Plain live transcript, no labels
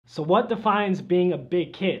So what defines being a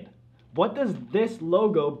big kid? What does this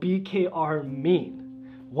logo BKR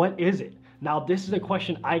mean? What is it? Now this is a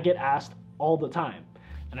question I get asked all the time,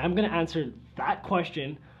 and I'm gonna answer that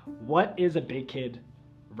question, what is a big kid,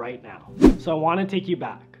 right now. So I wanna take you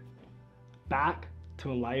back to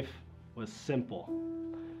when life was simple.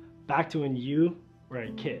 Back to when you were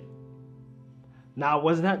a kid. Now,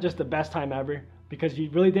 wasn't that just the best time ever? Because you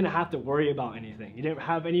really didn't have to worry about anything. You didn't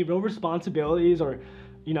have any real responsibilities or,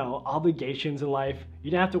 obligations in life.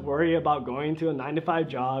 You didn't have to worry about going to a 9-to-5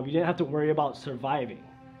 job. You didn't have to worry about surviving.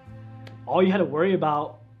 All you had to worry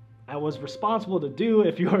about and was responsible to do,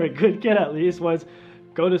 if you were a good kid at least, was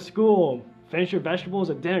go to school, finish your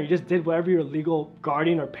vegetables at dinner. You just did whatever your legal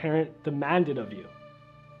guardian or parent demanded of you.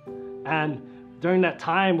 And during that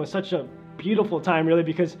time was such a beautiful time, really,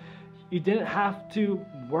 because you didn't have to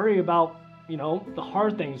worry about, the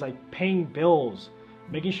hard things like paying bills,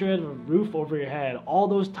 making sure you had a roof over your head, all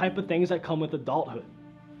those type of things that come with adulthood.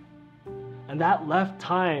 And that left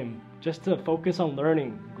time just to focus on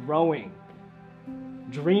learning, growing,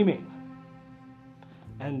 dreaming.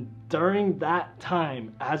 And during that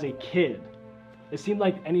time as a kid, it seemed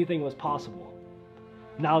like anything was possible.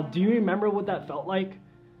 Now, do you remember what that felt like?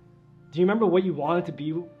 Do you remember what you wanted to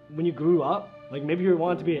be when you grew up? Like maybe you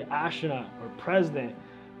wanted to be an astronaut or president,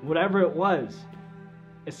 whatever it was.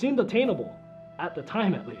 It seemed attainable, at the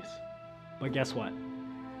time at least. But guess what?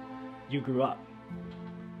 You grew up.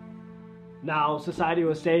 Now, society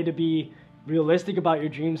will say to be realistic about your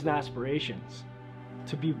dreams and aspirations,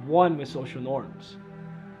 to be one with social norms.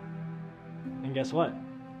 And guess what?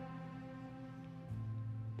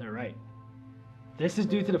 They're right. This is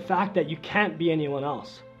due to the fact that you can't be anyone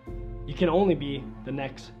else. You can only be the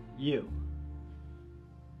next you.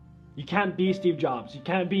 You can't be Steve Jobs. You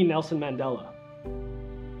can't be Nelson Mandela.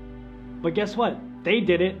 But guess what? They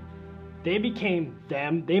did it. They became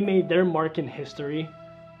them. They made their mark in history.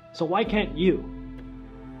 So why can't you?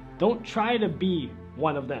 Don't try to be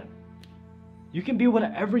one of them. You can be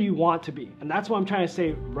whatever you want to be. And that's what I'm trying to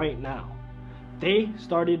say right now. They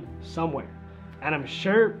started somewhere. And I'm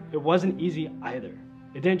sure it wasn't easy either.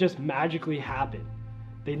 It didn't just magically happen.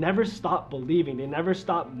 They never stopped believing. They never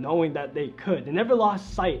stopped knowing that they could. They never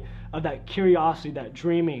lost sight of that curiosity, that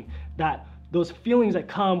dreaming, those feelings that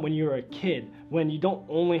come when you're a kid, when you don't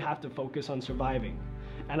only have to focus on surviving.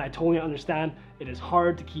 And I totally understand it is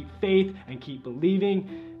hard to keep faith and keep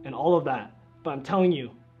believing and all of that. But I'm telling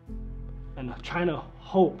you, and I'm trying to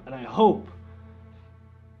hope, and I hope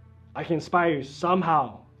I can inspire you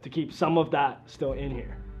somehow to keep some of that still in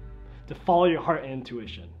here, to follow your heart and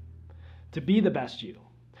intuition, to be the best you.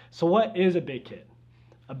 So what is a big kid?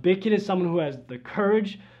 A big kid is someone who has the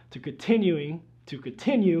courage to continue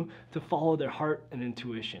to follow their heart and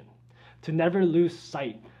intuition, to never lose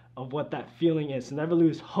sight of what that feeling is, to never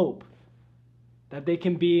lose hope that they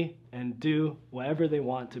can be and do whatever they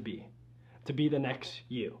want to be the next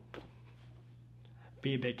you.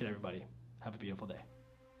 Be a big kid, everybody. Have a beautiful day.